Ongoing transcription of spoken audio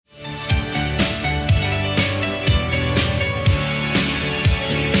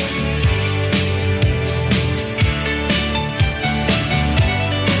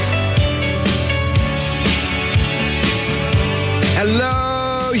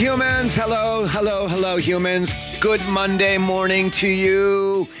humans. Hello, hello, hello, humans. Good Monday morning to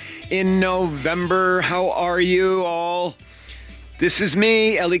you in November. How are you all? This is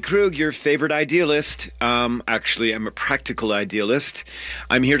me, Ellie Krug, your favorite idealist. Actually, I'm a practical idealist.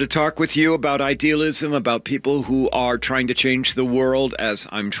 I'm here to talk with you about idealism, about people who are trying to change the world as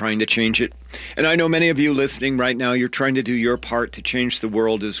I'm trying to change it. And I know many of you listening right now, you're trying to do your part to change the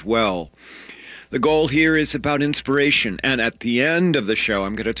world as well. The goal here is about inspiration, and at the end of the show,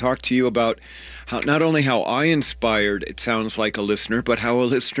 I'm going to talk to you about how, not only how I inspired, it sounds like a listener, but how a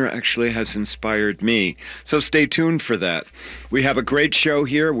listener actually has inspired me. So stay tuned for that. We have a great show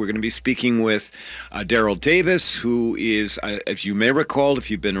here. We're going to be speaking with Daryl Davis, who is, as you may recall,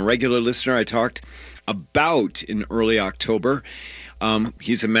 if you've been a regular listener, I talked about in early October.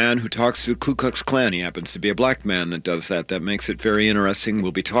 He's a man who talks to the Ku Klux Klan. He happens to be a black man that does that. That makes it very interesting.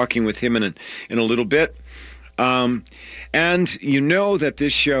 We'll be talking with him in a little bit. And you know that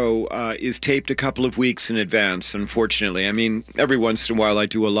this show is taped a couple of weeks in advance, unfortunately. I mean, every once in a while I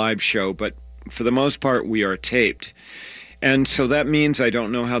do a live show, but for the most part we are taped. And so that means I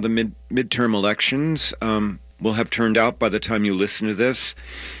don't know how the midterm elections will have turned out by the time you listen to this.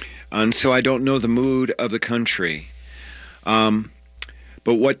 And so I don't know the mood of the country.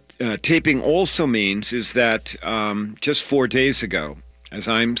 But what taping also means is that just 4 days ago, as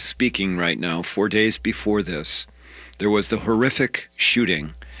I'm speaking right now, 4 days before this, there was the horrific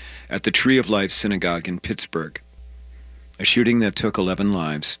shooting at the Tree of Life Synagogue in Pittsburgh, a shooting that took 11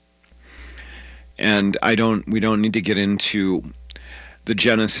 lives. And we don't need to get into the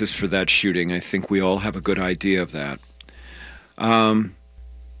genesis for that shooting. I think we all have a good idea of that.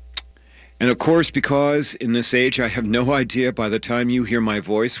 And of course, because in this age I have no idea by the time you hear my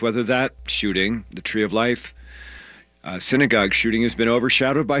voice whether that shooting, the Tree of Life synagogue shooting, has been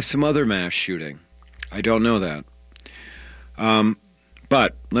overshadowed by some other mass shooting. I don't know that.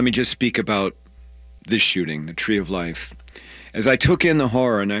 But let me just speak about this shooting, the Tree of Life. As I took in the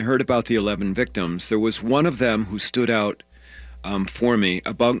horror and I heard about the 11 victims, there was one of them who stood out for me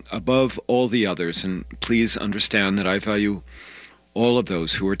above all the others. And please understand that I value all of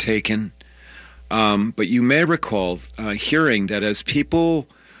those who were taken. But you may recall hearing that as people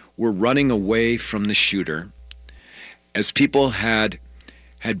were running away from the shooter, as people had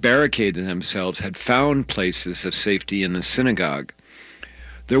barricaded themselves, had found places of safety in the synagogue,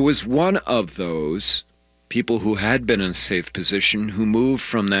 there was one of those people who had been in a safe position who moved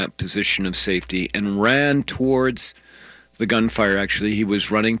from that position of safety and ran towards the gunfire. Actually, he was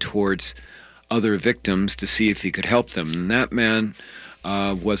running towards other victims to see if he could help them. And that man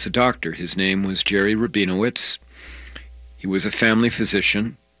was a doctor. His name was Jerry Rabinowitz. He was a family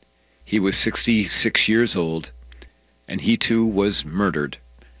physician. He was 66 years old, and he too was murdered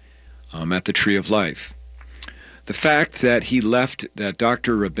at the Tree of Life. The fact that that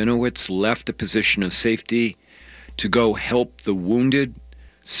Dr. Rabinowitz left a position of safety to go help the wounded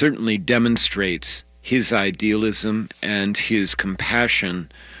certainly demonstrates his idealism and his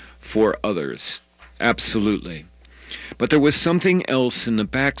compassion for others. Absolutely. But there was something else in the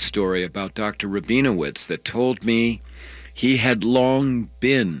backstory about Dr. Rabinowitz that told me he had long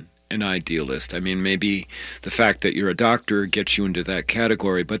been an idealist. I mean, maybe the fact that you're a doctor gets you into that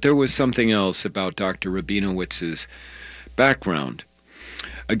category, but there was something else about Dr. Rabinowitz's background.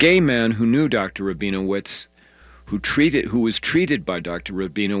 A gay man who knew Dr. Rabinowitz, who was treated by Dr.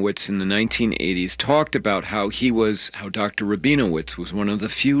 Rabinowitz in the 1980s, talked about how Dr. Rabinowitz was one of the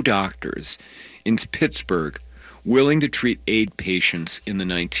few doctors in Pittsburgh willing to treat AIDS patients in the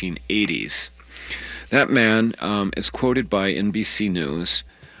 1980s. That man is quoted by NBC News.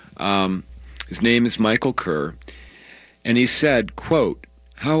 His name is Michael Kerr, and he said, quote,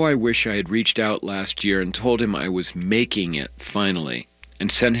 "How I wish I had reached out last year and told him I was making it finally,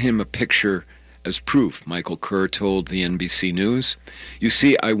 and sent him a picture as proof," Michael Kerr told the NBC News. "You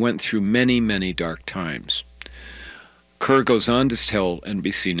see, I went through many, many dark times." Kerr goes on to tell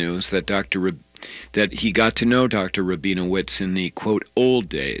NBC News that that he got to know Dr. Rabinowitz in the, quote, old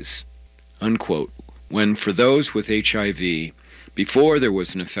days, unquote, when for those with HIV, before there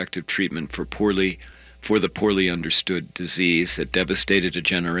was an effective treatment for the poorly understood disease that devastated a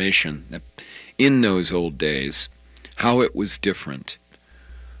generation, that in those old days, how it was different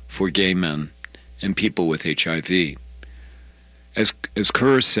for gay men and people with HIV. As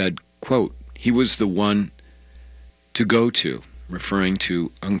Kerr said, quote, he was the one to go to, referring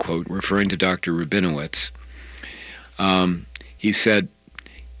to, unquote, referring to Dr. Rabinowitz. He said,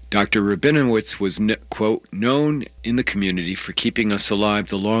 Dr. Rabinowitz was, quote, known in the community for keeping us alive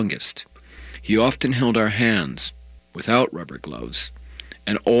the longest. He often held our hands without rubber gloves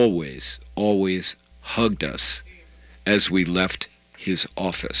and always, always hugged us as we left his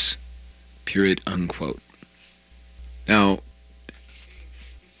office, period, unquote. Now,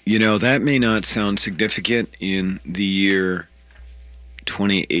 that may not sound significant in the year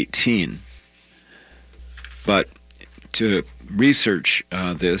 2018, but to research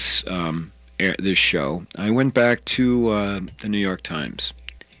this show, I went back to the New York Times,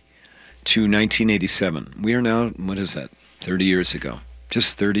 to 1987. We are now, 30 years ago,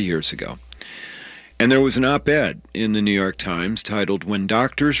 just 30 years ago. And there was an op-ed in the New York Times titled, "When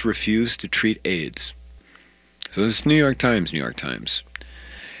Doctors Refuse to Treat AIDS." So this is New York Times.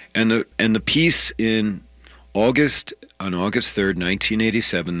 And the piece on August 3rd,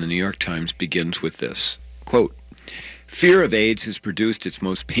 1987, the New York Times begins with this, quote, "Fear of AIDS has produced its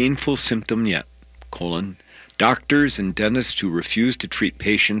most painful symptom yet, doctors and dentists who refuse to treat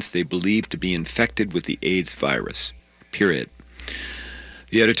patients they believe to be infected with the AIDS virus, period."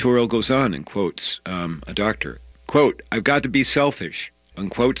 The editorial goes on and quotes a doctor. Quote, "I've got to be selfish,"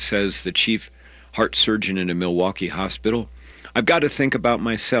 unquote, says the chief heart surgeon in a Milwaukee hospital. "I've got to think about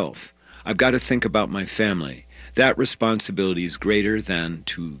myself. I've got to think about my family. That responsibility is greater than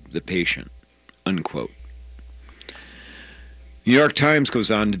to the patient," unquote. New York Times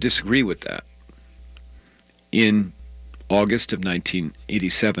goes on to disagree with that in August of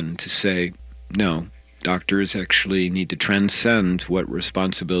 1987 to say, no, doctors actually need to transcend what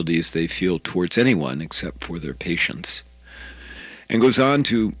responsibilities they feel towards anyone except for their patients. And goes on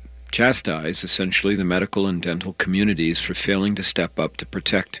to chastise, essentially, the medical and dental communities for failing to step up to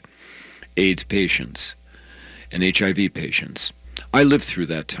protect AIDS patients and HIV patients. I lived through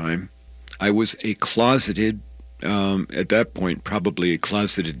that time. I was a closeted, at that point, probably a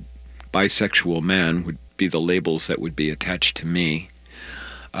closeted bisexual man would be the labels that would be attached to me.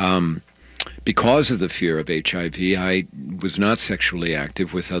 Because of the fear of HIV, I was not sexually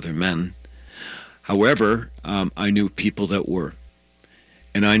active with other men. However, I knew people that were.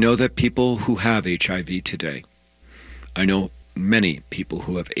 And I know that people who have HIV today, I know many people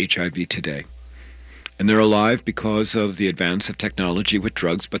who have HIV today. And they're alive because of the advance of technology with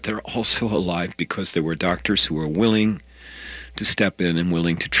drugs, but they're also alive because there were doctors who were willing to step in and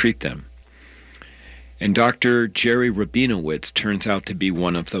willing to treat them. And Dr. Jerry Rabinowitz turns out to be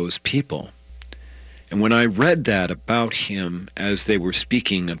one of those people. And when I read that about him as they were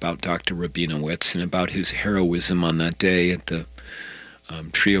speaking about Dr. Rabinowitz and about his heroism on that day at the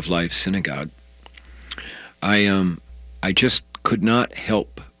Tree of Life Synagogue, I just could not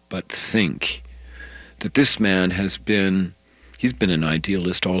help but think that this man he's been an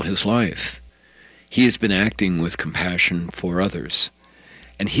idealist all his life. He has been acting with compassion for others.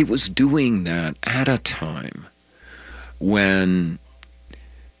 And he was doing that at a time when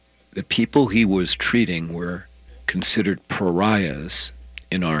the people he was treating were considered pariahs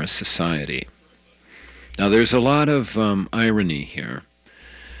in our society. Now, there's a lot of irony here,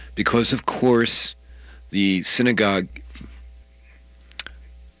 because, of course, the synagogue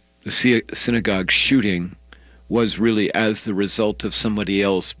shooting was really as the result of somebody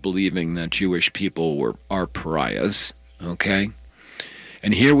else believing that Jewish people are pariahs, okay?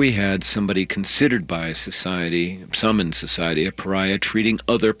 And here we had somebody considered by society, some in society, a pariah, treating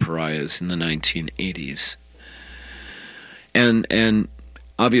other pariahs in the 1980s. And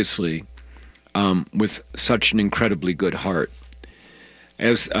obviously, with such an incredibly good heart.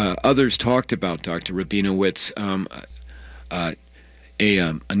 As others talked about Dr. Rabinowitz,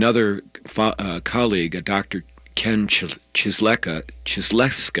 another colleague, Dr. Ken Chisleska,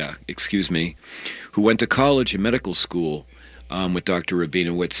 who went to college and medical school with Dr.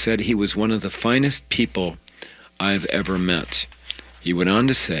 Rabinowitz, said he was one of the finest people I've ever met. He went on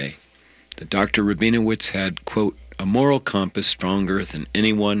to say that Dr. Rabinowitz had, quote, "a moral compass stronger than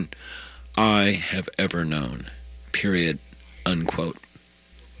anyone I have ever known," period, unquote.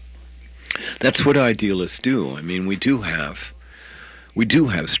 That's what idealists do. I mean, we do have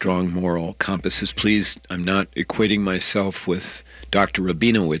strong moral compasses. Please, I'm not equating myself with Dr.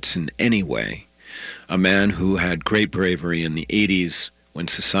 Rabinowitz in any way. A man who had great bravery in the 80s when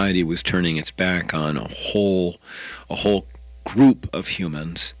society was turning its back on a whole group of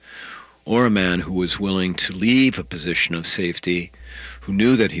humans, or a man who was willing to leave a position of safety, who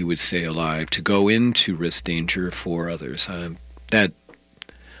knew that he would stay alive, to go into risk danger for others. That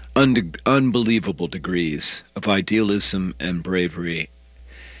unbelievable degrees of idealism and bravery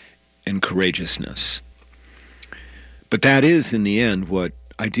and courageousness. But that is, in the end, what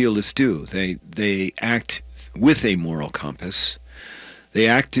idealists do. They act with a moral compass. They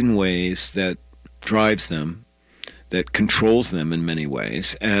act in ways that drives them, that controls them in many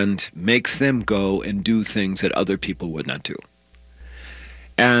ways, and makes them go and do things that other people would not do.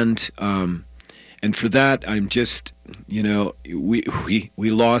 And And for that, I'm just, we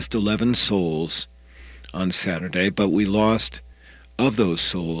lost 11 souls on Saturday, but we lost, of those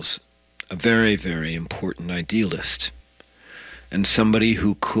souls, a very, very important idealist and somebody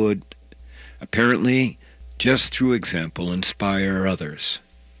who could apparently, just through example, inspire others.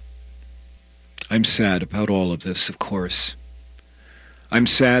 I'm sad about all of this, of course. I'm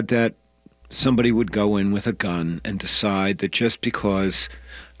sad that somebody would go in with a gun and decide that just because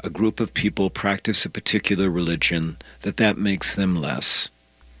a group of people practice a particular religion, that makes them less.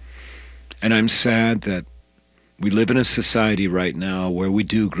 And I'm sad that we live in a society right now where we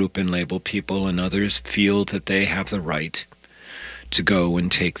do group and label people, and others feel that they have the right to go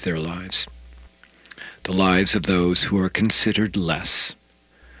and take their lives, the lives of those who are considered less.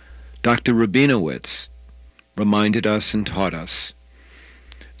 Dr. Rabinowitz reminded us and taught us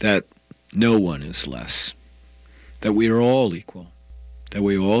that no one is less, that we are all equal, that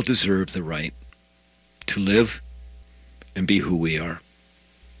we all deserve the right to live and be who we are.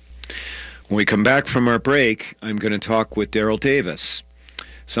 When we come back from our break, I'm going to talk with Daryl Davis,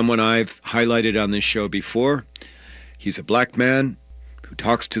 someone I've highlighted on this show before. He's a black man who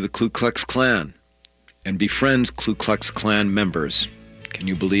talks to the Ku Klux Klan and befriends Ku Klux Klan members. Can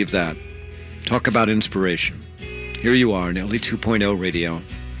you believe that? Talk about inspiration. Here you are in Ellie 2.0 Radio,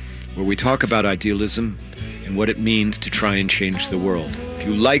 where we talk about idealism and what it means to try and change the world. If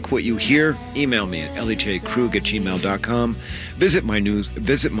you like what you hear, email me at elliekrug@gmail.com. Visit my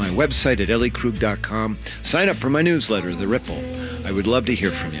website at elliekrug.com. Sign up for my newsletter, The Ripple. I would love to hear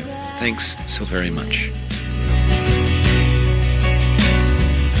from you. Thanks so very much.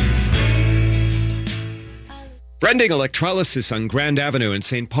 Brending Electrolysis on Grand Avenue in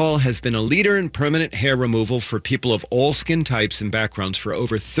St. Paul has been a leader in permanent hair removal for people of all skin types and backgrounds for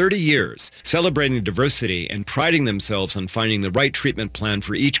over 30 years, celebrating diversity and priding themselves on finding the right treatment plan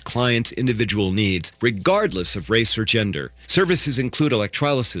for each client's individual needs, regardless of race or gender. Services include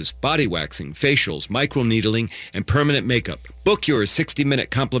electrolysis, body waxing, facials, microneedling, and permanent makeup. Book your 60-minute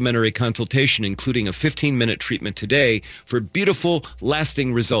complimentary consultation, including a 15-minute treatment today for beautiful,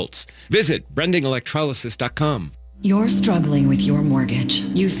 lasting results. Visit brendingelectrolysis.com. You're struggling with your mortgage.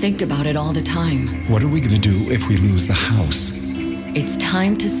 You think about it all the time. What are we going to do if we lose the house? It's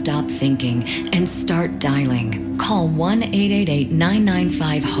time to stop thinking and start dialing. Call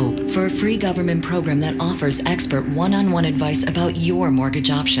 1-888-995-HOPE for a free government program that offers expert one-on-one advice about your mortgage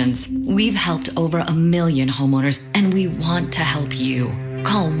options. We've helped over 1 million homeowners, and we want to help you.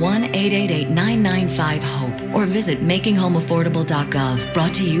 Call 1-888-995-HOPE or visit makinghomeaffordable.gov.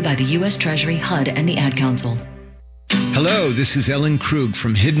 Brought to you by the U.S. Treasury, HUD, and the Ad Council. Hello, this is Ellen Krug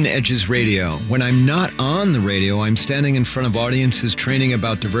from Hidden Edges Radio. When I'm not on the radio, I'm standing in front of audiences training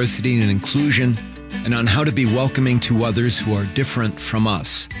about diversity and inclusion and on how to be welcoming to others who are different from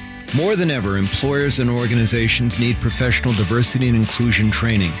us. More than ever, employers and organizations need professional diversity and inclusion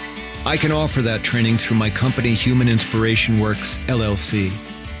training. I can offer that training through my company, Human Inspiration Works, LLC.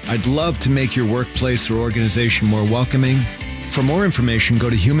 I'd love to make your workplace or organization more welcoming. For more information, go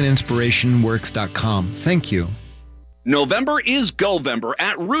to humaninspirationworks.com. Thank you. November is Govember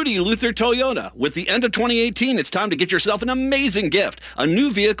at Rudy Luther Toyota. With the end of 2018, it's time to get yourself an amazing gift, a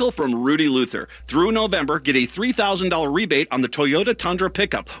new vehicle from Rudy Luther. Through November, get a $3,000 rebate on the Toyota Tundra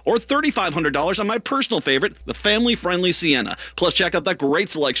pickup or $3,500 on my personal favorite, the family-friendly Sienna. Plus, check out that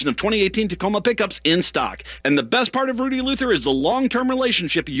great selection of 2018 Tacoma pickups in stock. And the best part of Rudy Luther is the long-term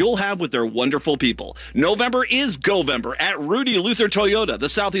relationship you'll have with their wonderful people. November is Govember at Rudy Luther Toyota, the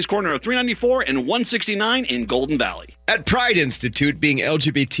southeast corner of 394 and 169 in Golden Valley. At Pride Institute, being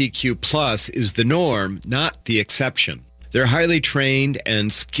LGBTQ+ is the norm, not the exception. Their highly trained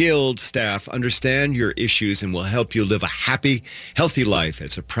and skilled staff understand your issues and will help you live a happy, healthy life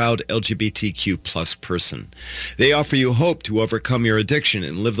as a proud LGBTQ+ person. They offer you hope to overcome your addiction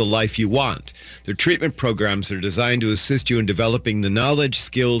and live the life you want. Their treatment programs are designed to assist you in developing the knowledge,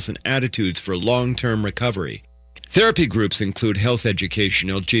 skills, and attitudes for long-term recovery. Therapy groups include health education,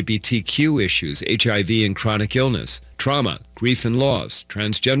 LGBTQ issues, HIV and chronic illness, trauma, grief and loss,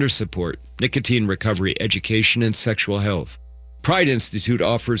 transgender support, nicotine recovery, education, and sexual health. Pride Institute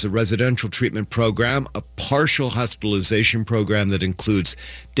offers a residential treatment program, a partial hospitalization program that includes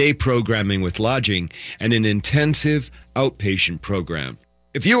day programming with lodging, and an intensive outpatient program.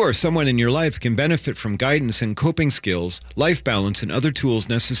 If you or someone in your life can benefit from guidance and coping skills, life balance, and other tools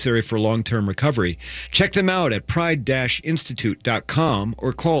necessary for long-term recovery, check them out at pride-institute.com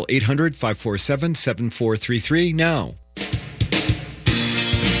or call 800-547-7433 now.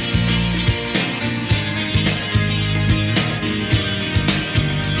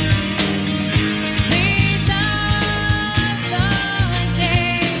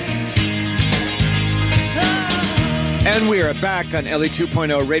 And we are back on Ellie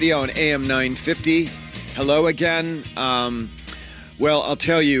 2.0 Radio on AM 950. Hello again. Well, I'll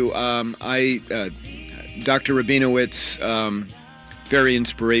tell you, Dr. Rabinowitz, very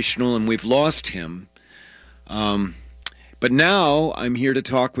inspirational, and we've lost him. But now I'm here to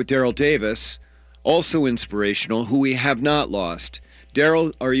talk with Daryl Davis, also inspirational, who we have not lost.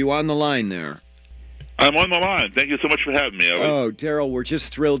 Daryl, are you on the line there? I'm on the line. Thank you so much for having me, Ellie. Oh, Daryl, we're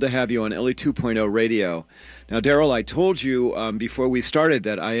just thrilled to have you on Ellie 2.0 Radio. Now, Daryl, I told you before we started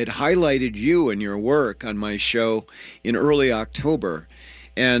that I had highlighted you and your work on my show in early October.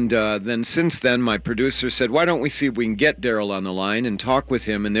 And then since then, my producer said, why don't we see if we can get Daryl on the line and talk with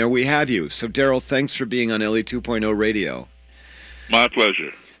him? And there we have you. So, Daryl, thanks for being on Ellie 2.0 Radio. My pleasure.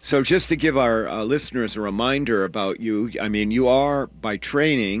 So just to give our listeners a reminder about you, I mean, you are by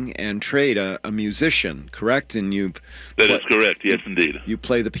training and trade a musician, correct? And That is correct, yes, indeed. You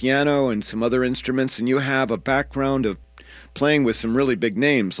play the piano and some other instruments, and you have a background of playing with some really big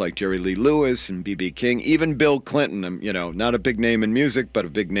names like Jerry Lee Lewis and B.B. King, even Bill Clinton, not a big name in music, but a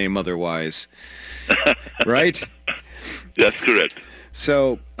big name otherwise, right? That's correct.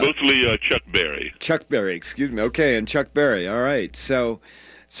 So mostly Chuck Berry. Chuck Berry, excuse me. Okay, and Chuck Berry, all right. So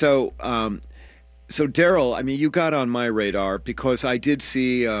Daryl, I mean, you got on my radar because I did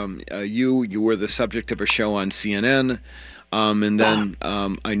see you were the subject of a show on CNN, and then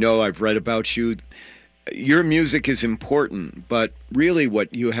I know I've read about you. Your music is important, but really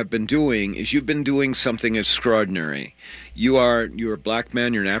what you have been doing is you've been doing something extraordinary. You're a black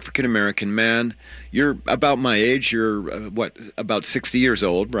man, you're an African-American man. You're about my age. You're, about 60 years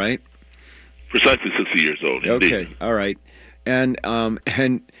old, right? Precisely 60 years old, indeed. Okay, all right. And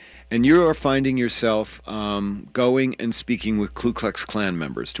you are finding yourself going and speaking with Ku Klux Klan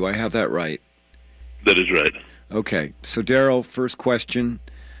members. Do I have that right? That is right. Okay. So, Daryl, first question,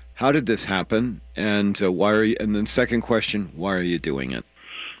 how did this happen? And why are you? And then second question, why are you doing it?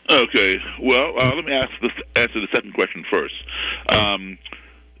 Okay. Well, let me answer the second question first. I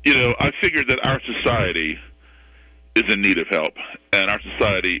figured that our society is in need of help, and our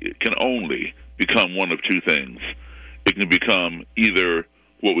society can only become one of two things. It can become either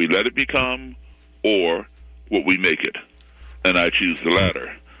what we let it become or what we make it. And I choose the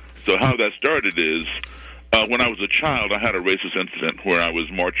latter. So how that started is, when I was a child, I had a racist incident where I was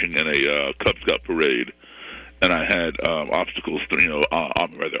marching in a Cub Scout parade, and I had objects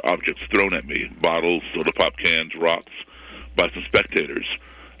thrown at me, bottles, soda pop cans, rocks, by some spectators.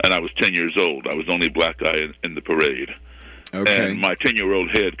 And I was 10 years old. I was the only black guy in the parade. Okay. And my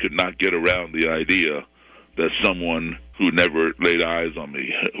 10-year-old head could not get around the idea that someone who never laid eyes on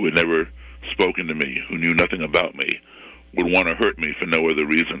me, who had never spoken to me, who knew nothing about me, would want to hurt me for no other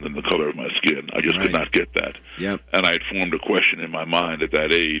reason than the color of my skin. I just could not get that. Yep. And I had formed a question in my mind at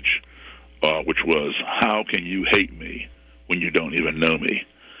that age, which was, how can you hate me when you don't even know me?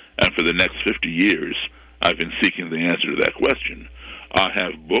 And for the next 50 years, I've been seeking the answer to that question. I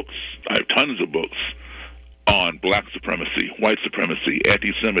have tons of books on black supremacy, white supremacy,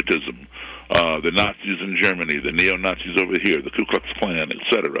 anti-Semitism, the Nazis in Germany, the neo-Nazis over here, the Ku Klux Klan,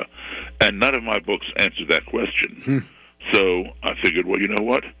 etc. And none of my books answer that question. So I figured, well, you know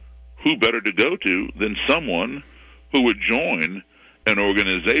what? Who better to go to than someone who would join an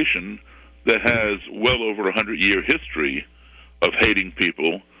organization that has well over 100-year history of hating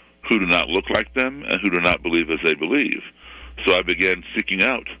people who do not look like them and who do not believe as they believe. So I began seeking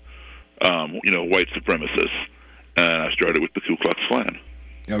out, white supremacists, and I started with the Ku Klux Klan.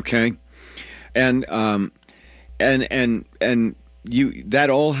 Okay, and you that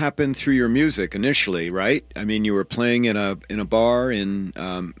all happened through your music initially, right? I mean, you were playing in a bar in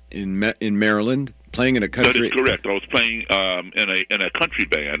Maryland, playing in a country. That is correct. I was playing in a country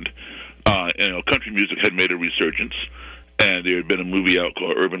band. Country music had made a resurgence. And there had been a movie out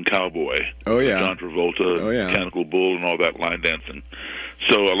called Urban Cowboy. Oh, yeah. John Travolta, Mechanical Bull, and all that line dancing.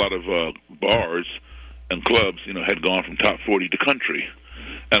 So a lot of bars and clubs, had gone from top 40 to country.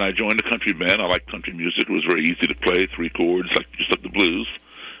 And I joined the country band. I liked country music. It was very easy to play, 3 chords, just like the blues.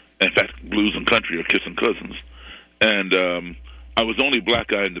 In fact, blues and country are kissing cousins. And I was the only black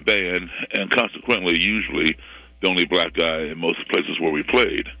guy in the band, and consequently, usually, the only black guy in most places where we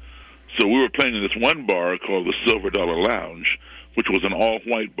played. So we were playing in this one bar called the Silver Dollar Lounge, which was an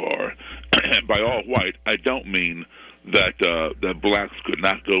all-white bar. And by all-white, I don't mean that blacks could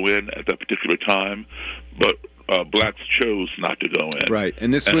not go in at that particular time, but blacks chose not to go in. Right,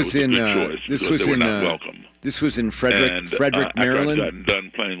 and this was in welcome. This was in Frederick, Maryland. After I'd gotten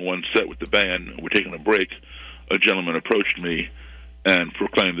done playing one set with the band, we're taking a break. A gentleman approached me and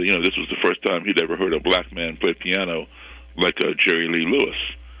proclaimed that this was the first time he'd ever heard a black man play piano like Jerry Lee Lewis.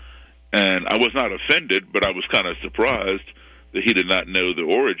 And I was not offended, but I was kind of surprised that he did not know the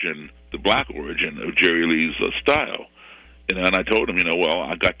origin, the black origin of Jerry Lee's style. And I told him, well,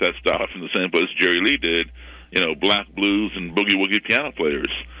 I got that style from the same place Jerry Lee did, black blues and boogie-woogie piano players.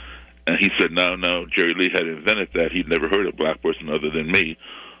 And he said, no, Jerry Lee had invented that. He'd never heard a black person other than me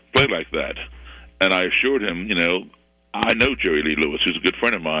play like that. And I assured him, I know Jerry Lee Lewis, who's a good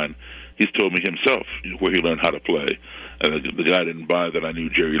friend of mine. He's told me himself where he learned how to play. The guy didn't buy that I knew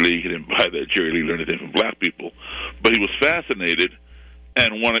Jerry Lee. He didn't buy that Jerry Lee learned anything from black people. But he was fascinated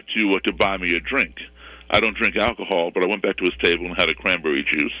and wanted to buy me a drink. I don't drink alcohol, but I went back to his table and had a cranberry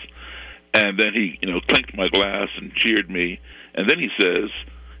juice. And then he, clinked my glass and cheered me. And then he says,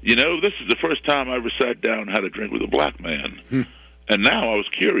 this is the first time I ever sat down and had a drink with a black man. And now I was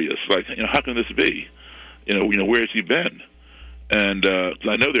curious, like, how can this be? Where has he been? And 'cause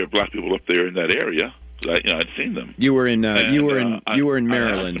I know there are black people up there in that area. I'd seen them. You were in you were in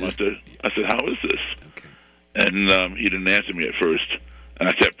Maryland. I said, how is this? Okay. And he didn't answer me at first. And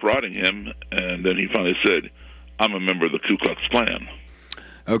I kept prodding him, and then he finally said, I'm a member of the Ku Klux Klan.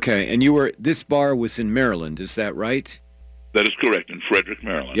 Okay, and this bar was in Maryland, is that right? That is correct, in Frederick,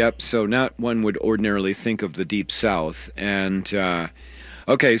 Maryland. Yep, so not one would ordinarily think of the Deep South. And,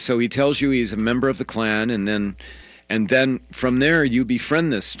 okay, so he tells you he's a member of the Klan, and then from there you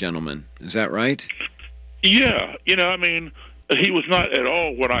befriend this gentleman, is that right? Yeah, he was not at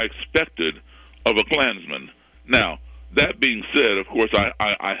all what I expected of a Klansman. Now, that being said, of course,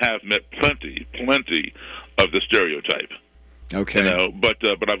 I have met plenty of the stereotype. Okay.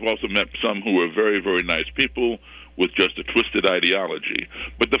 But I've also met some who are very, very nice people with just a twisted ideology.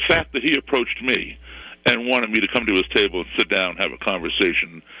 But the fact that he approached me and wanted me to come to his table and sit down and have a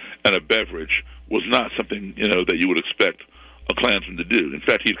conversation and a beverage was not something, that you would expect a Klansman to do. In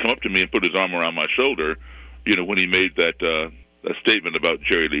fact, he'd come up to me and put his arm around my shoulder, when he made that statement about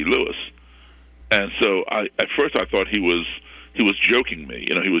Jerry Lee Lewis. And so at first I thought he was joking me.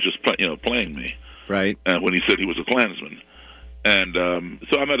 He was just playing me. Right. And when he said he was a Klansman. And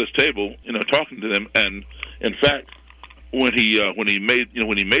so I'm at his table, talking to him. And in fact, when he made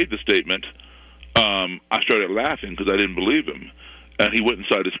the statement, I started laughing because I didn't believe him. And he went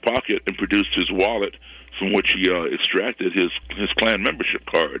inside his pocket and produced his wallet, from which he extracted his Klan membership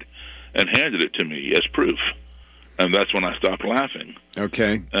card and handed it to me as proof. And that's when I stopped laughing.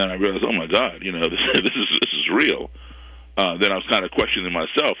 Okay. And I realized, oh my God, this is real. Then I was kind of questioning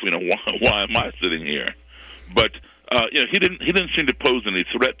myself, why am I sitting here? But he didn't seem to pose any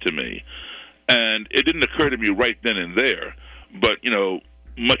threat to me, and it didn't occur to me right then and there. But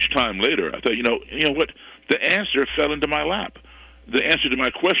much time later, I thought, you know what? The answer fell into my lap. The answer to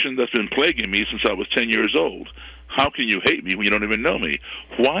my question that's been plaguing me since I was 10 years old. How can you hate me when you don't even know me?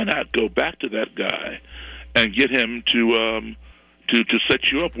 Why not go back to that guy and get him to set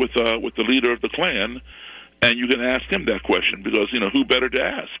you up with the leader of the Klan, and you can ask him that question, because who better to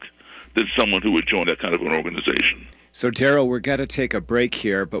ask than someone who would join that kind of an organization. So Daryl, we're going to take a break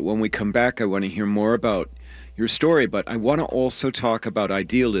here, but when we come back, I want to hear more about your story, but I want to also talk about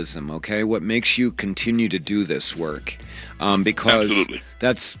idealism. Okay, what makes you continue to do this work? Because Absolutely.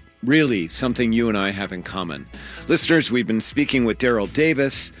 That's really something you and I have in common. Listeners, we've been speaking with Daryl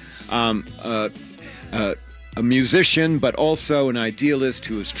Davis, a musician, but also an idealist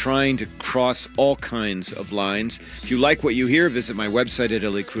who is trying to cross all kinds of lines. If you like what you hear, visit my website at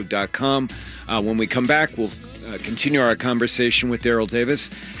elliekrug.com. When we come back, we'll continue our conversation with Daryl Davis.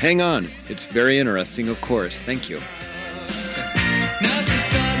 Hang on. It's very interesting, of course. Thank you.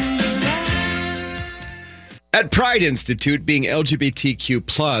 At Pride Institute, being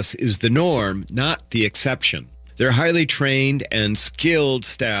LGBTQ+ is the norm, not the exception. Their highly trained and skilled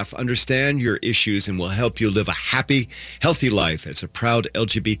staff understand your issues and will help you live a happy, healthy life as a proud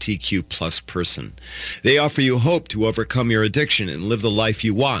LGBTQ+ person. They offer you hope to overcome your addiction and live the life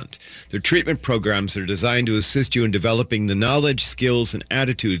you want. Their treatment programs are designed to assist you in developing the knowledge, skills, and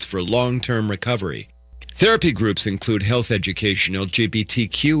attitudes for long-term recovery. Therapy groups include health education,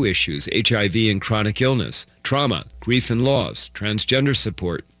 LGBTQ issues, HIV and chronic illness, trauma, grief and loss, transgender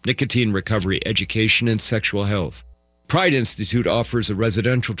support, nicotine recovery, education, and sexual health. Pride Institute offers a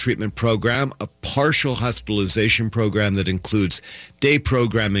residential treatment program, a partial hospitalization program that includes day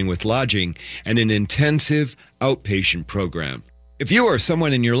programming with lodging, and an intensive outpatient program. If you or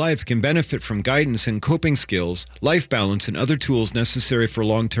someone in your life can benefit from guidance and coping skills, life balance, and other tools necessary for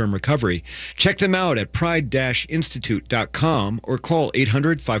long-term recovery, check them out at pride-institute.com or call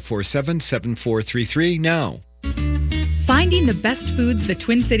 800-547-7433 now. Finding the best foods the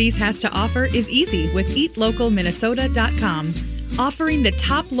Twin Cities has to offer is easy with eatlocalminnesota.com. Offering the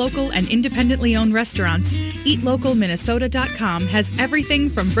top local and independently owned restaurants, EatLocalMinnesota.com has everything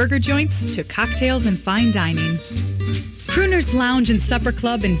from burger joints to cocktails and fine dining. Crooner's Lounge and Supper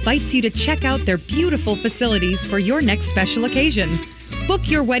Club invites you to check out their beautiful facilities for your next special occasion. Book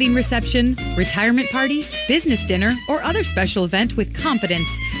your wedding reception, retirement party, business dinner, or other special event with confidence,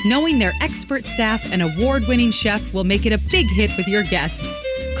 knowing their expert staff and award-winning chef will make it a big hit with your guests.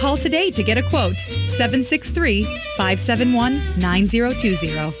 Call today to get a quote,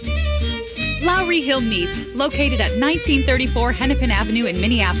 763-571-9020. Lowry Hill Meats, located at 1934 Hennepin Avenue in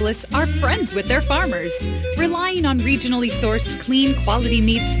Minneapolis, are friends with their farmers. Relying on regionally sourced, clean, quality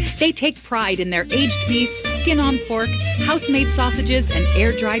meats, they take pride in their aged beef, skin-on pork, house-made sausages, and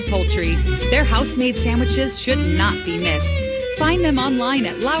air-dried poultry. Their house-made sandwiches should not be missed. Find them online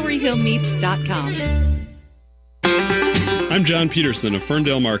at LowryHillMeats.com. I'm John Peterson of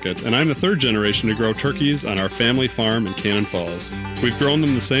Ferndale Market, and I'm the third generation to grow turkeys on our family farm in Cannon Falls. We've grown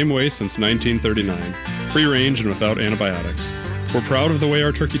them the same way since 1939, free range and without antibiotics. We're proud of the way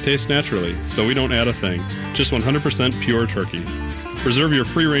our turkey tastes naturally, so we don't add a thing, just 100% pure turkey. Reserve your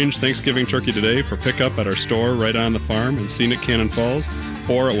free-range Thanksgiving turkey today for pickup at our store right on the farm in scenic Cannon Falls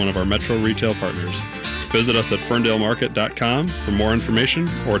or at one of our Metro retail partners. Visit us at ferndalemarket.com for more information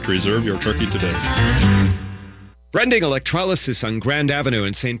or to reserve your turkey today. Brending Electrolysis on Grand Avenue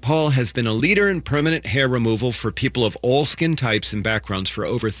in St. Paul has been a leader in permanent hair removal for people of all skin types and backgrounds for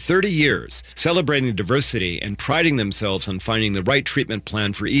over 30 years, celebrating diversity and priding themselves on finding the right treatment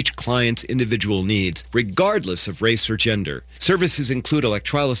plan for each client's individual needs, regardless of race or gender. Services include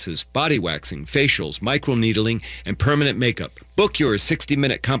electrolysis, body waxing, facials, microneedling, and permanent makeup. Book your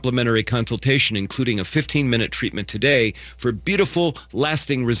 60-minute complimentary consultation, including a 15-minute treatment today for beautiful,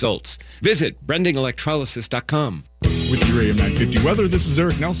 lasting results. Visit BrendingElectrolysis.com. With your AM 950 weather, this is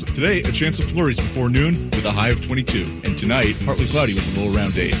Eric Nelson. Today, a chance of flurries before noon with a high of 22. And tonight, partly cloudy with a low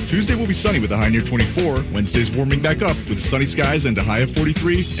around 8. Tuesday will be sunny with a high near 24. Wednesday's warming back up with sunny skies and a high of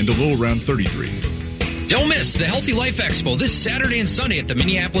 43 and a low around 33. Don't miss the Healthy Life Expo this Saturday and Sunday at the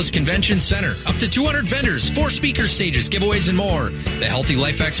Minneapolis Convention Center. Up to 200 vendors, 4 speaker stages, giveaways, and more. The Healthy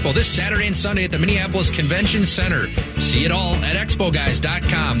Life Expo this Saturday and Sunday at the Minneapolis Convention Center. See it all at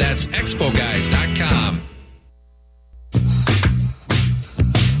expoguys.com. That's expoguys.com.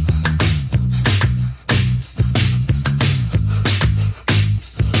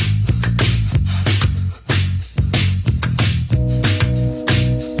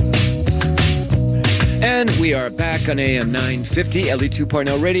 And we are back on AM 950, Ellie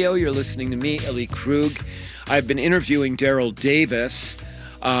 2.0 Radio. You're listening to me, Ellie Krug. I've been interviewing Daryl Davis,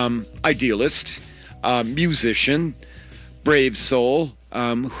 idealist, musician, brave soul,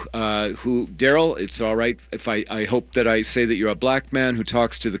 who, Daryl, it's all right if I hope that I say that you're a black man who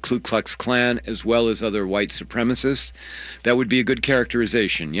talks to the Ku Klux Klan as well as other white supremacists. That would be a good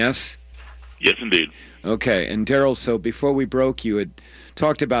characterization, yes? Yes, indeed. Okay, and Daryl, so before we broke, you had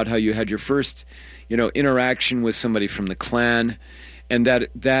talked about how you had your first interaction with somebody from the Klan, and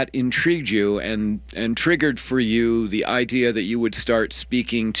that intrigued you and triggered for you the idea that you would start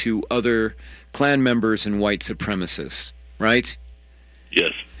speaking to other Klan members and white supremacists, right?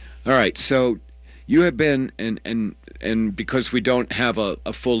 Yes. All right, so you have been, and because we don't have a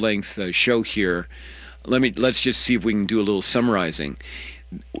full-length show here, let's just see if we can do a little summarizing.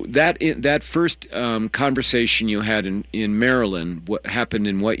 That first conversation you had in Maryland, what happened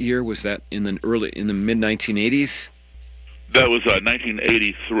in what year? Was that in the mid-1980s? That was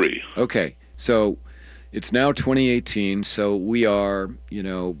 1983. Okay, so it's now 2018. So we are,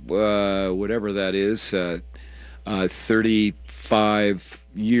 whatever that is, 35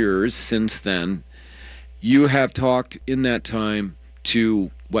 years since then. You have talked in that time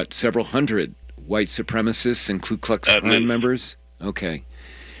to several hundred white supremacists and Ku Klux Klan members. Okay.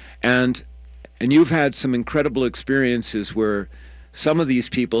 And you've had some incredible experiences where some of these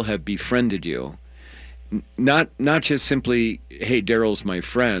people have befriended you. Not just simply, hey, Daryl's my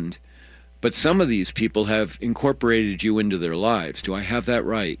friend, but some of these people have incorporated you into their lives. Do I have that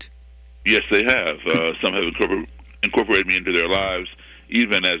right? Yes, they have. Some have incorporated me into their lives,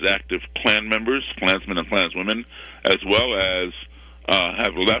 even as active Klan members, Klansmen and Klanswomen, as well as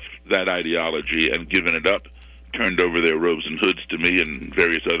have left that ideology and given it up, turned over their robes and hoods to me and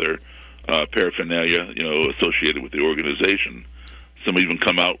various other paraphernalia, associated with the organization. Some even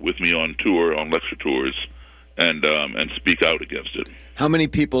come out with me on tour, on lecture tours, and speak out against it. How many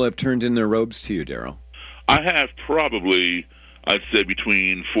people have turned in their robes to you, Daryl? I have probably, I'd say,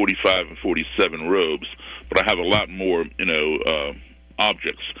 between 45 and 47 robes, but I have a lot more,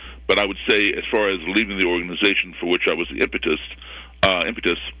 objects. But I would say, as far as leaving the organization for which I was the impetus,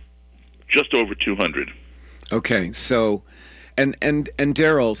 just over 200. Okay, so And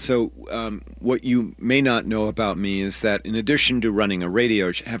Daryl, so what you may not know about me is that in addition to having a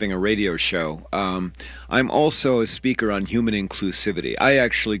radio show, I'm also a speaker on human inclusivity. I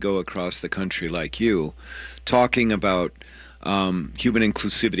actually go across the country like you, talking about human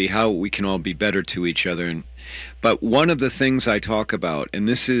inclusivity, how we can all be better to each other. But one of the things I talk about, and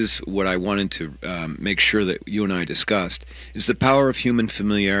this is what I wanted to make sure that you and I discussed, is the power of human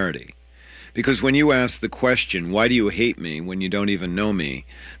familiarity. Because when you ask the question, why do you hate me when you don't even know me,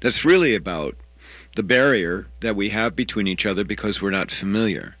 that's really about the barrier that we have between each other because we're not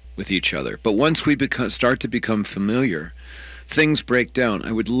familiar with each other. But once we start to become familiar, things break down.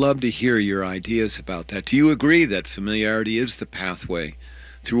 I would love to hear your ideas about that. Do you agree that familiarity is the pathway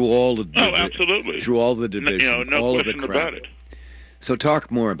through all the absolutely. Through all the division, no all of the question crap? about it. So talk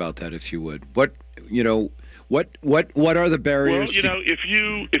more about that, if you would. What are the barriers? Well, if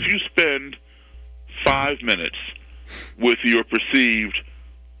you spend 5 minutes with your perceived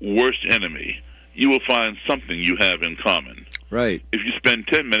worst enemy, you will find something you have in common. Right. If you spend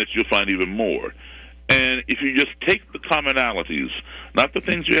 10 minutes, you'll find even more. And if you just take the commonalities, not the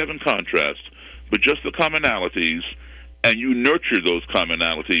things you have in contrast, but just the commonalities, and you nurture those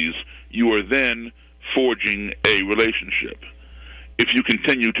commonalities, you are then forging a relationship. If you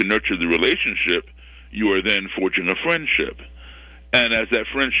continue to nurture the relationship, you are then forging a friendship. And as that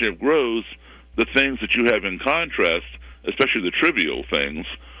friendship grows, the things that you have in contrast, especially the trivial things,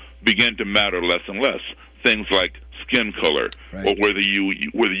 begin to matter less and less. Things like skin color, right, or whether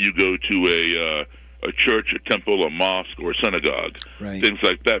you go to a church, a temple, a mosque, or a synagogue. Right. Things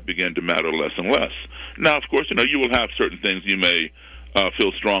like that begin to matter less and less. Now, of course, you will have certain things you may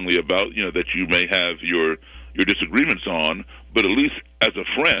feel strongly about, that you may have your disagreements on, but at least as a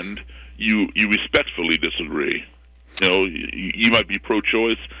friend, you respectfully disagree. You might be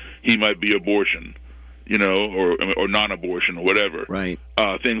pro-choice, he might be abortion, or non-abortion or whatever. Right.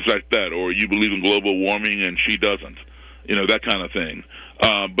 Things like that, or you believe in global warming and she doesn't, that kind of thing.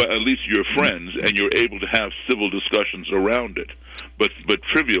 But at least you're friends and you're able to have civil discussions around it. But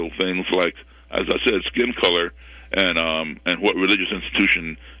trivial things like, as I said, skin color and what religious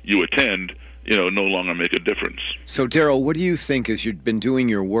institution you attend, no longer make a difference. So, Daryl, what do you think, as you've been doing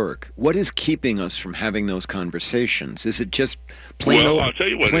your work, what is keeping us from having those conversations? Is it just plain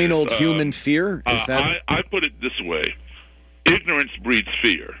old human fear? Is that? I put it this way: ignorance breeds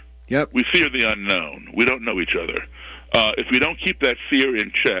fear. Yep. We fear the unknown. We don't know each other. If we don't keep that fear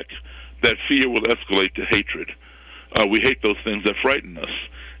in check, that fear will escalate to hatred. We hate those things that frighten us.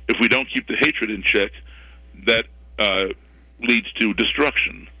 If we don't keep the hatred in check, that leads to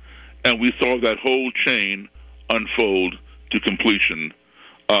destruction. And we saw that whole chain unfold to completion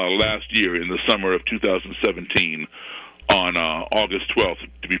last year in the summer of 2017 on August 12th,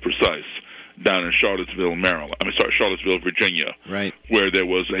 to be precise, down in Charlottesville, Virginia, right, where there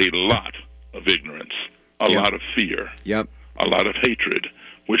was a lot of ignorance, a lot of fear, a lot of hatred,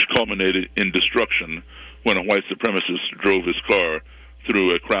 which culminated in destruction when a white supremacist drove his car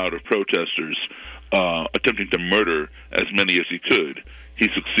through a crowd of protesters attempting to murder as many as he could. He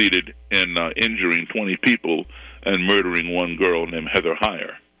succeeded in injuring 20 people and murdering one girl named Heather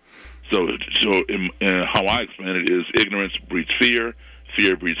Heyer. So in how I explain it is ignorance breeds fear,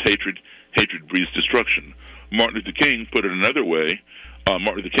 fear breeds hatred, hatred breeds destruction. Martin Luther King put it another way.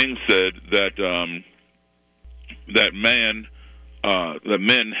 Martin Luther King said that that men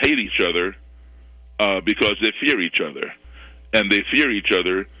hate each other because they fear each other, and they fear each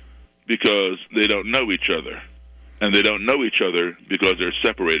other because they don't know each other, and they don't know each other because they're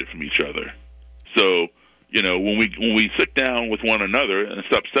separated from each other. So, when we sit down with one another and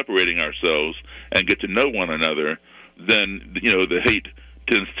stop separating ourselves and get to know one another, then the hate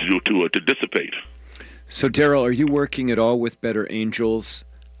tends to dissipate. So, Daryl, are you working at all with Better Angels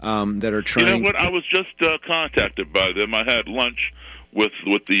that are trying? You know what? I was just contacted by them. I had lunch with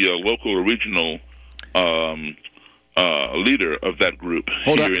the local or regional leader of that group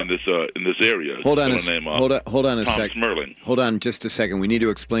in this area. Hold on a second. Hold on just a second. We need to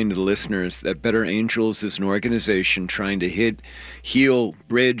explain to the listeners that Better Angels is an organization trying to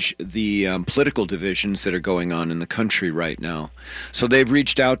bridge the political divisions that are going on in the country right now. So they've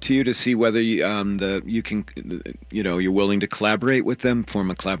reached out to you to see whether you're willing to collaborate with them, form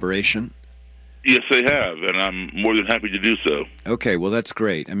a collaboration. Yes, they have, and I'm more than happy to do so. Okay, well, that's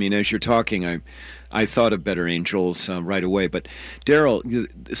great. I mean, as you're talking, I thought of Better Angels right away. But, Daryl,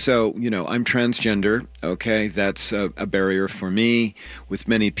 so, I'm transgender, okay? That's a barrier for me with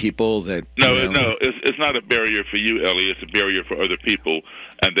many people that... No, it's not a barrier for you, Ellie. It's a barrier for other people,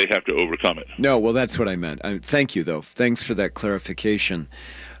 and they have to overcome it. No, well, that's what I meant. Thank you, though. Thanks for that clarification.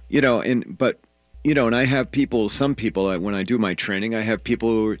 But and I have some people, when I do my training, I have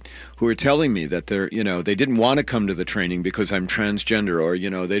people who are telling me that they didn't want to come to the training because I'm transgender, or,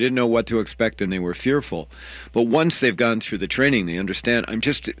 they didn't know what to expect and they were fearful. But once they've gone through the training, they understand I'm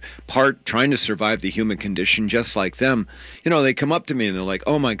just trying to survive the human condition just like them. They come up to me and they're like,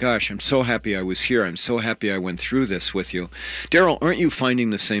 oh my gosh, I'm so happy I was here. I'm so happy I went through this with you. Daryl, aren't you finding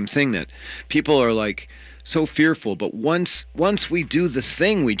the same thing, that people are like so fearful, but once we do the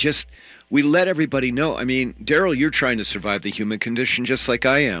thing, we let everybody know. I mean, Daryl, you're trying to survive the human condition just like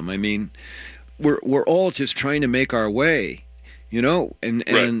I am. I mean, we're all just trying to make our way,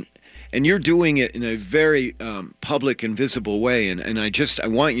 and you're doing it in a very public and visible way. And I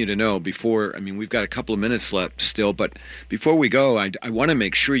want you to know we've got a couple of minutes left still, but before we go, I want to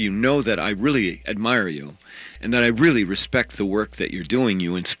make sure you know that I really admire you and that I really respect the work that you're doing.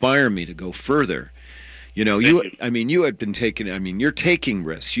 You inspire me to go further. You had been you're taking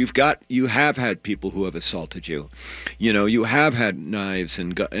risks. You have had people who have assaulted you. You have had knives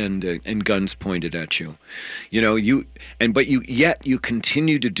and guns pointed at you. Yet you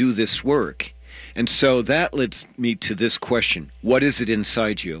continue to do this work. And so that leads me to this question. What is it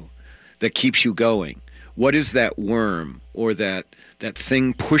inside you that keeps you going? What is that worm or that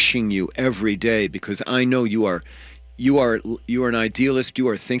thing pushing you every day? Because I know you are an idealist. You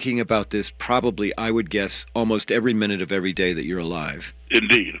are thinking about this probably, I would guess, almost every minute of every day that you're alive.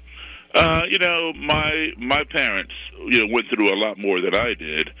 Indeed. My parents, went through a lot more than I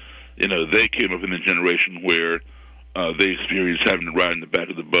did. They came up in a generation where they experienced having to ride in the back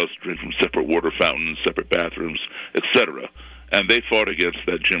of the bus, drink from separate water fountains, separate bathrooms, etc. And they fought against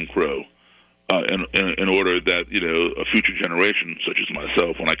that Jim Crow in order that, a future generation, such as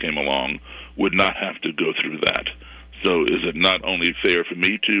myself, when I came along, would not have to go through that. So is it not only fair for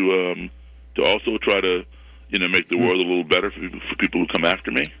me to also try to, make the world a little better for people who come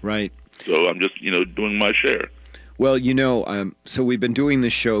after me? Right. So I'm just, doing my share. Well, so we've been doing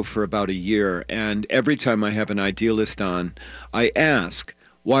this show for about a year, and every time I have an idealist on, I ask,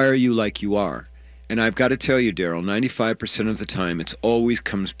 why are you like you are? And I've got to tell you, Daryl, 95% of the time, it always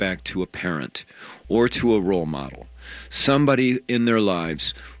comes back to a parent or to a role model, somebody in their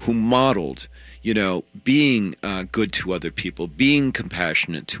lives who modeled being good to other people, being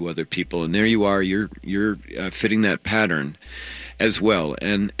compassionate to other people, and there you are. You're fitting that pattern as well.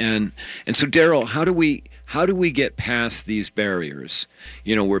 And so, Daryl, how do we get past these barriers?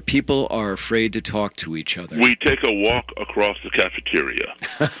 Where people are afraid to talk to each other. We take a walk across the cafeteria.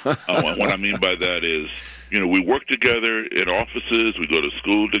 What I mean by that is, we work together in offices, we go to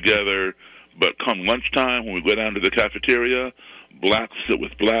school together, but come lunchtime when we go down to the cafeteria, blacks sit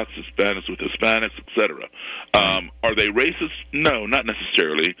with blacks, Hispanics with Hispanics, etc. Are they racist? No, not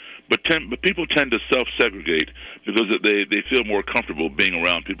necessarily. But people tend to self-segregate because they feel more comfortable being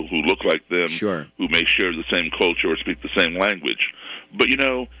around people who look like them, sure, who may share the same culture or speak the same language. But,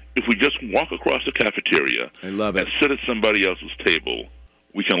 if we just walk across the cafeteria and sit at somebody else's table,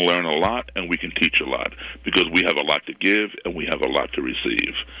 we can learn a lot and we can teach a lot because we have a lot to give and we have a lot to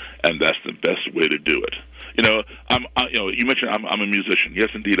receive, and that's the best way to do it. You mentioned I'm a musician. Yes,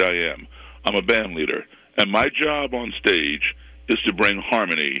 indeed, I am. I'm a band leader, and my job on stage is to bring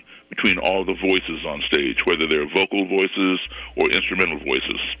harmony between all the voices on stage, whether they're vocal voices or instrumental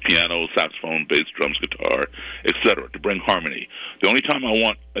voices, piano, saxophone, bass, drums, guitar, etc., to bring harmony. The only time I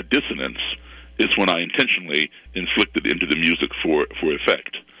want a dissonance is when I intentionally inflict it into the music for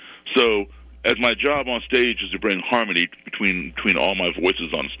effect. So, as my job on stage is to bring harmony between all my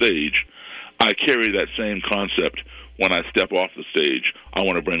voices on stage, I carry that same concept when I step off the stage. I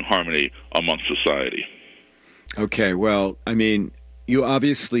want to bring harmony amongst society. Okay, well, you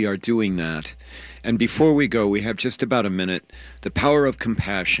obviously are doing that. And before we go, we have just about a minute. The power of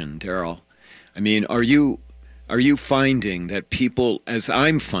compassion, Daryl. Are you finding that people, as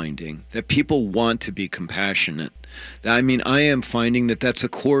I'm finding, that people want to be compassionate? I am finding that that's a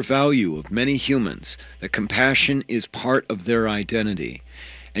core value of many humans, that compassion is part of their identity.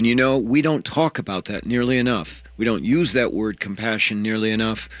 And we don't talk about that nearly enough. We don't use that word compassion nearly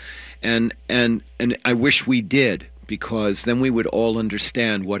enough. And I wish we did, because then we would all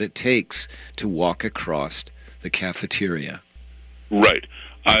understand what it takes to walk across the cafeteria. Right.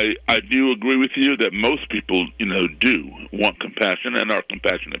 I do agree with you that most people, do want compassion and are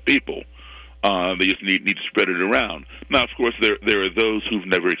compassionate people. They just need to spread it around. Now, of course, there are those who've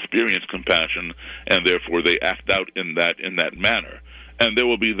never experienced compassion, and therefore they act out in that manner. And there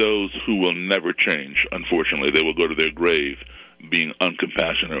will be those who will never change, unfortunately. They will go to their grave being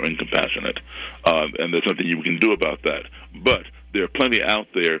uncompassionate or incompassionate. And there's nothing you can do about that. But there are plenty out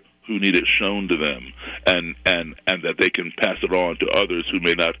there who need it shown to them, and that they can pass it on to others who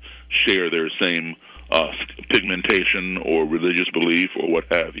may not share their same pigmentation or religious belief or what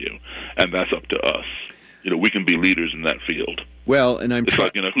have you. And that's up to us. We can be leaders in that field. Well, and it's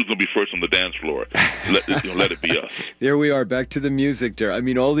like, who's going to be first on the dance floor? Let it be us. There we are, back to the music, Daryl. I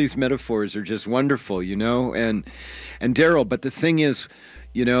mean, all these metaphors are just wonderful, and Daryl, but the thing is,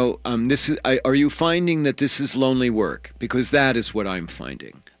 this is. Are you finding that this is lonely work? Because that is what I'm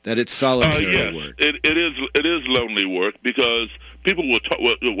finding. That it's solitary work. It is lonely work because people will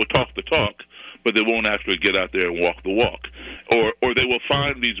talk the talk, but they won't actually get out there and walk the walk, or they will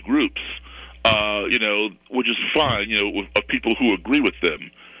find these groups, which is fine, of people who agree with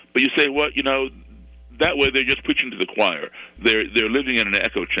them. But you say, that way they're just preaching to the choir. They're living in an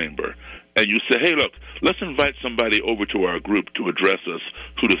echo chamber. And you say, hey, look, let's invite somebody over to our group to address us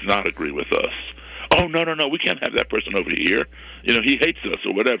who does not agree with us. Oh, no, we can't have that person over here. He hates us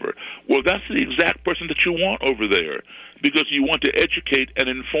or whatever. Well, that's the exact person that you want over there, because you want to educate and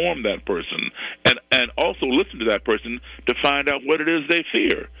inform that person and also listen to that person to find out what it is they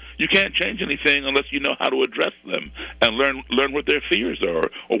fear. You can't change anything unless you know how to address them and learn what their fears are,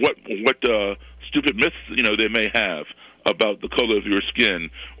 or what stupid myths they may have about the color of your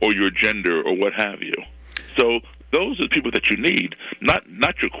skin or your gender or what have you. So those are the people that you need, not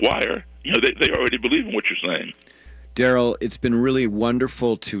your choir. They already believe in what you're saying. Daryl, it's been really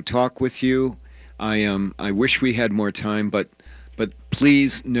wonderful to talk with you. I wish we had more time, but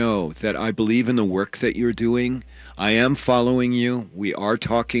please know that I believe in the work that you're doing. I am following you. We are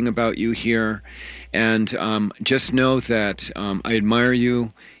talking about you here. And just know that I admire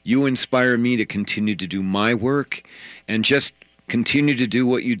you. You inspire me to continue to do my work. And just continue to do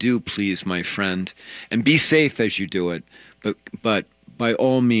what you do, please, my friend. And be safe as you do it. But by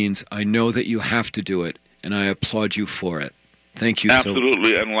all means, I know that you have to do it. And I applaud you for it. Thank you.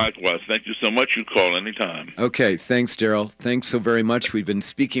 Absolutely, and likewise. Thank you so much. You call anytime. Okay, thanks, Daryl. Thanks so very much. We've been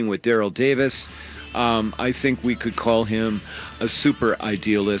speaking with Daryl Davis. I think we could call him a super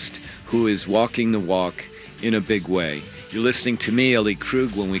idealist who is walking the walk in a big way. You're listening to me, Ellie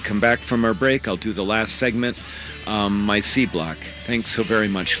Krug. When we come back from our break, I'll do the last segment, my C block. Thanks so very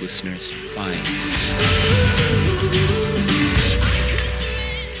much, listeners. Bye.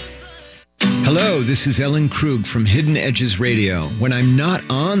 Hello, this is Ellen Krug from Hidden Edges Radio. When I'm not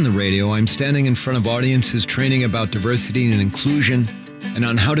on the radio, I'm standing in front of audiences training about diversity and inclusion and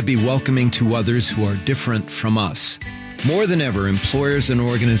on how to be welcoming to others who are different from us. More than ever, employers and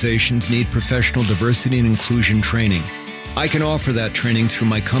organizations need professional diversity and inclusion training. I can offer that training through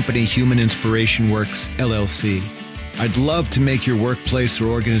my company, Human Inspiration Works, LLC. I'd love to make your workplace or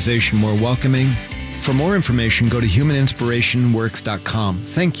organization more welcoming. For more information, go to humaninspirationworks.com.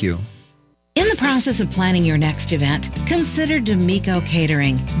 Thank you. In the process of planning your next event, consider D'Amico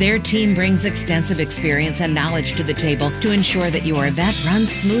Catering. Their team brings extensive experience and knowledge to the table to ensure that your event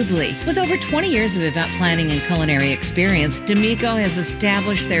runs smoothly. With over 20 years of event planning and culinary experience, D'Amico has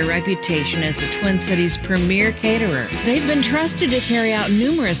established their reputation as the Twin Cities' premier caterer. They've been trusted to carry out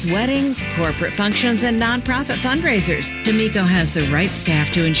numerous weddings, corporate functions, and nonprofit fundraisers. D'Amico has the right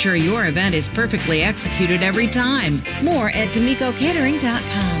staff to ensure your event is perfectly executed every time. More at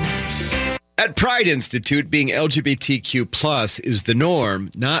D'AmicoCatering.com. At Pride Institute, being LGBTQ+ is the norm,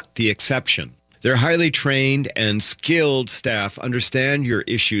 not the exception. Their highly trained and skilled staff understand your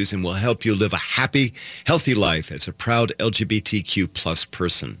issues and will help you live a happy, healthy life as a proud LGBTQ+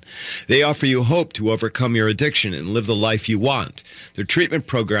 person. They offer you hope to overcome your addiction and live the life you want. Their treatment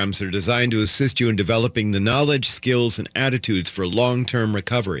programs are designed to assist you in developing the knowledge, skills, and attitudes for long-term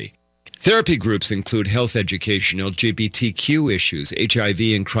recovery. Therapy groups include health education, LGBTQ issues, HIV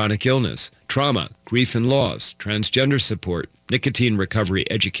and chronic illness, trauma, grief and loss, transgender support, nicotine recovery,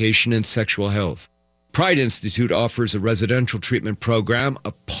 education, and sexual health. Pride Institute offers a residential treatment program,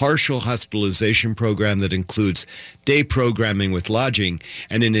 a partial hospitalization program that includes day programming with lodging,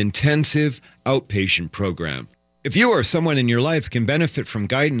 and an intensive outpatient program. If you or someone in your life can benefit from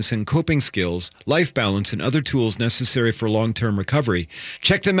guidance and coping skills, life balance, and other tools necessary for long-term recovery,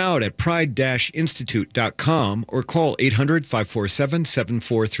 check them out at pride-institute.com or call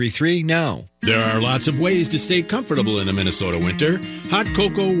 800-547-7433 now. There are lots of ways to stay comfortable in the Minnesota winter. Hot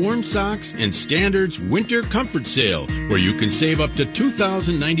cocoa, warm socks, and Standard's Winter Comfort Sale, where you can save up to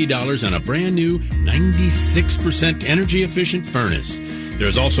 $2,090 on a brand new 96% energy-efficient furnace.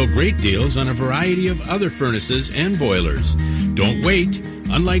 There's also great deals on a variety of other furnaces and boilers. Don't wait.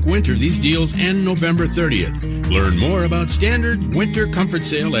 Unlike winter, these deals end November 30th. Learn more about Standard's Winter Comfort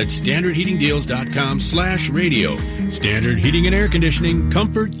Sale at standardheatingdeals.com/radio. Standard Heating and Air Conditioning,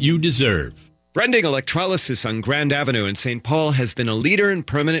 comfort you deserve. Brending Electrolysis on Grand Avenue in St. Paul has been a leader in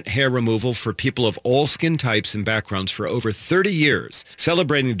permanent hair removal for people of all skin types and backgrounds for over 30 years,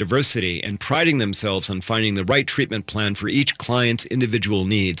 celebrating diversity and priding themselves on finding the right treatment plan for each client's individual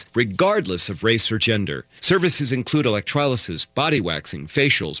needs, regardless of race or gender. Services include electrolysis, body waxing,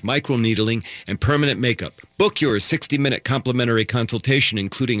 facials, microneedling, and permanent makeup. Book your 60-minute complimentary consultation,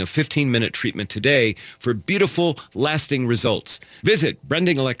 including a 15-minute treatment today for beautiful, lasting results. Visit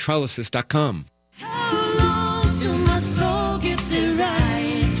brendingelectrolysis.com. How long till my soul gets it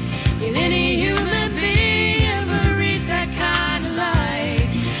right? Will any human being ever reach that kind of light?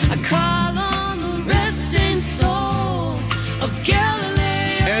 I call on the resting soul of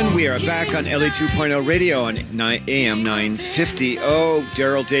Galileo. And we are back on Ellie 2.0 radio on AM 950. Oh,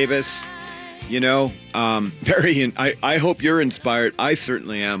 Daryl Davis, you know, I hope you're inspired. I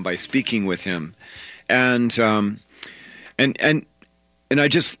certainly am by speaking with him. And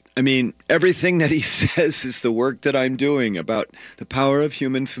I mean, everything that he says is the work that I'm doing about the power of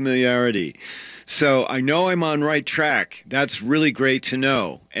human familiarity. So I know I'm on right track. That's really great to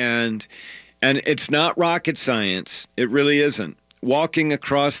know. And it's not rocket science. It really isn't. Walking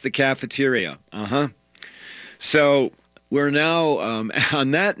across the cafeteria. So we're now,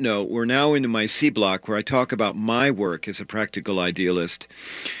 on that note, we're now into my C block where I talk about my work as a practical idealist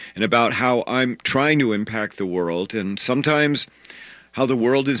and about how I'm trying to impact the world and sometimes how the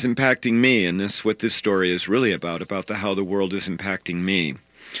world is impacting me, and that's what this story is really about how the world is impacting me.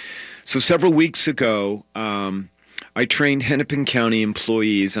 So several weeks ago, I trained Hennepin County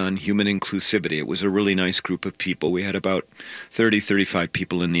employees on human inclusivity. It was a really nice group of people. We had about 35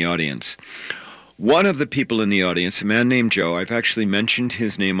 people in the audience. One of the people in the audience, a man named Joe, I've actually mentioned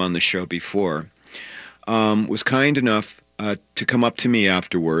his name on the show before, was kind enough to come up to me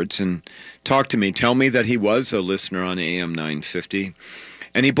afterwards and talk to me, tell me that he was a listener on AM 950,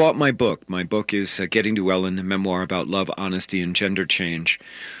 and he bought my book. My book is Getting to Ellen, a memoir about love, honesty, and gender change.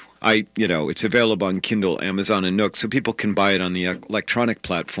 It's available on Kindle, Amazon, and Nook, so people can buy it on the electronic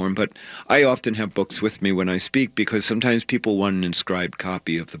platform, but I often have books with me when I speak because sometimes people want an inscribed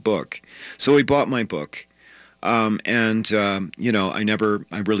copy of the book. So he bought my book. I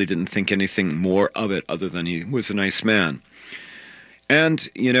really didn't think anything more of it other than he was a nice man. And,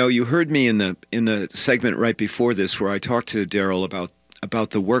 you heard me in the segment right before this where I talked to Daryl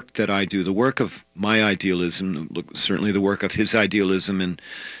about the work that I do, the work of my idealism, certainly the work of his idealism, and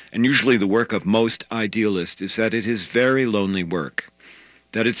usually the work of most idealists, is that it is very lonely work,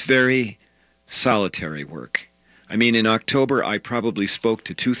 that it's very solitary work. I mean, in October, I probably spoke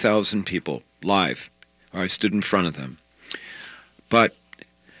to 2,000 people live, or I stood in front of them.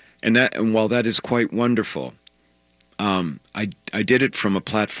 And while that is quite wonderful, I did it from a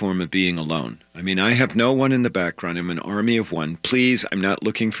platform of being alone. I mean, I have no one in the background. I'm an army of one. Please, I'm not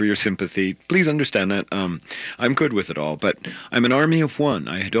looking for your sympathy. Please understand that. I'm good with it all, but I'm an army of one.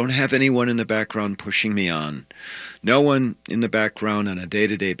 I don't have anyone in the background pushing me on. No one in the background on a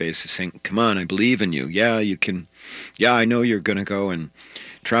day-to-day basis saying, come on, I believe in you. Yeah, you can. Yeah, I know you're going to go and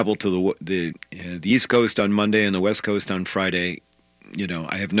travel to the East Coast on Monday and the West Coast on Friday.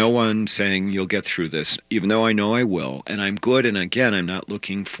 I have no one saying you'll get through this, even though I know I will. And I'm good, and again, I'm not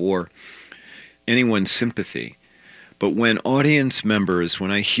looking for anyone's sympathy. But when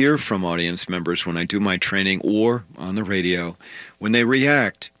I hear from audience members, when I do my training or on the radio, when they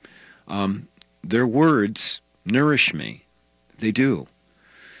react, their words nourish me. They do.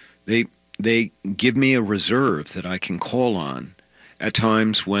 They give me a reserve that I can call on at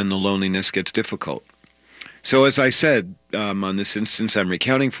times when the loneliness gets difficult. So as I said, on this instance I'm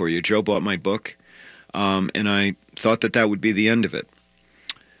recounting for you, Joe bought my book, and I thought that would be the end of it.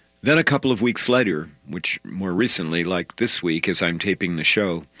 Then a couple of weeks later, which more recently, like this week as I'm taping the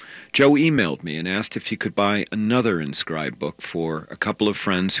show, Joe emailed me and asked if he could buy another inscribed book for a couple of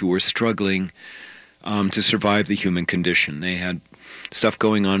friends who were struggling to survive the human condition. They had stuff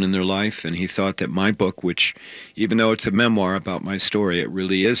going on in their life, and he thought that my book, which, even though it's a memoir about my story, it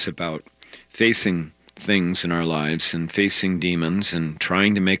really is about facing things in our lives and facing demons and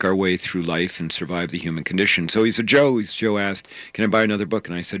trying to make our way through life and survive the human condition. So Joe asked, can I buy another book?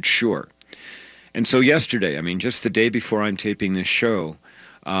 And I said, sure. And so yesterday, just the day before I'm taping this show,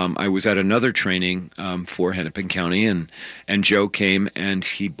 I was at another training for Hennepin County, and Joe came and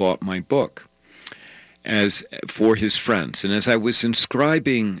he bought my book for his friends. And as I was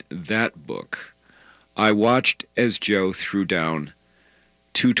inscribing that book, I watched as Joe threw down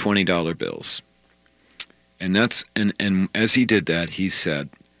two $20 bills. And as he did that, he said,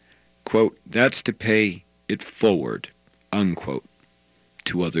 quote, that's to pay it forward, unquote,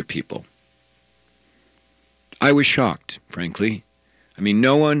 to other people. I was shocked, frankly. I mean,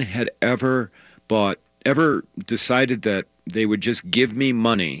 no one had ever decided that they would just give me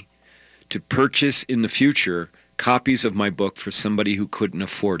money to purchase in the future copies of my book for somebody who couldn't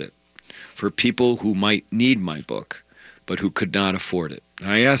afford it, for people who might need my book, but who could not afford it. And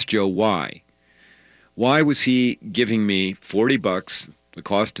I asked Joe why. Why was he giving me $40, the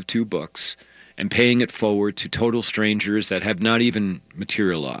cost of 2 books, and paying it forward to total strangers that have not even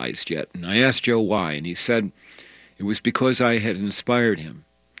materialized yet? And I asked Joe why, and he said it was because I had inspired him.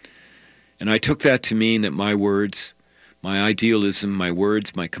 And I took that to mean that my words, my idealism, my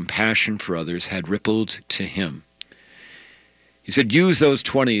words, my compassion for others had rippled to him. He said, use those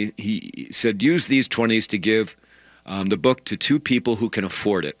 20, he said, use these 20s to give the book to 2 people who can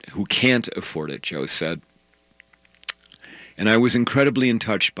afford it, who can't afford it, Joe said. And I was incredibly in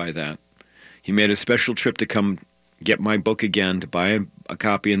touch by that. He made a special trip to come get my book again, to buy a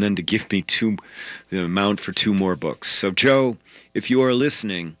copy, and then to give me the amount for 2 more books. So, Joe, if you are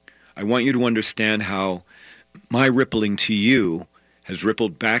listening, I want you to understand how my rippling to you has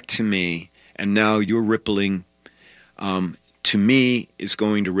rippled back to me, and now your rippling to me is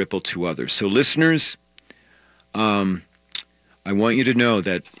going to ripple to others. So, listeners, I want you to know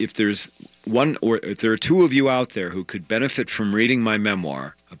that if there's one, or if there are 2 of you out there who could benefit from reading my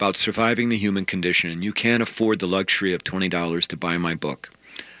memoir about surviving the human condition, and you can't afford the luxury of $20 to buy my book,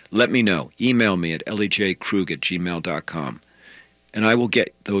 let me know. Email me at elliejkrug@gmail.com, and I will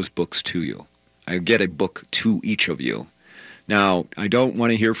get those books to you. I get a book to each of you. Now, I don't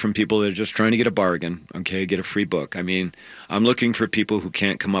want to hear from people that are just trying to get a bargain, okay, get a free book. I mean, I'm looking for people who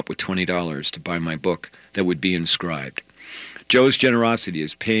can't come up with $20 to buy my book that would be inscribed. Joe's generosity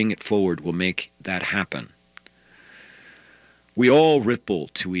is paying it forward will make that happen. We all ripple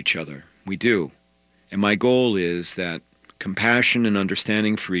to each other. We do. And my goal is that compassion and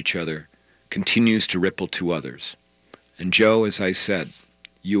understanding for each other continues to ripple to others. And Joe, as I said,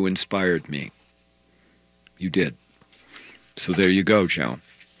 you inspired me. You did. So there you go, Joe.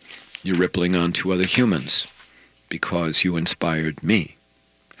 You're rippling on to other humans because you inspired me.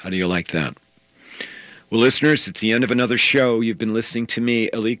 How do you like that? Well, listeners, it's the end of another show. You've been listening to me,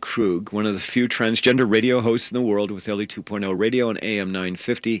 Ellie Krug, one of the few transgender radio hosts in the world with Ellie 2.0 Radio and AM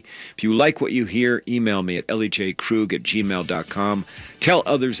 950. If you like what you hear, email me at elliejkrug@gmail.com. Tell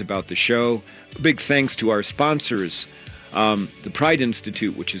others about the show. A big thanks to our sponsors, the Pride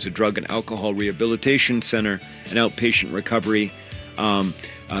Institute, which is a drug and alcohol rehabilitation center, an outpatient recovery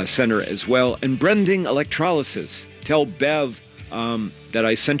center as well, and Brending Electrolysis. Tell Bev that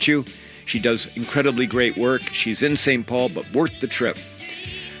I sent you. She does incredibly great work. She's in St. Paul, but worth the trip.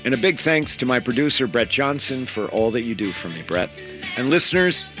 And a big thanks to my producer, Brett Johnson, for all that you do for me, Brett. And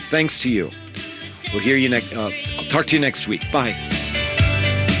listeners, thanks to you. We'll hear you next. I'll talk to you next week. Bye.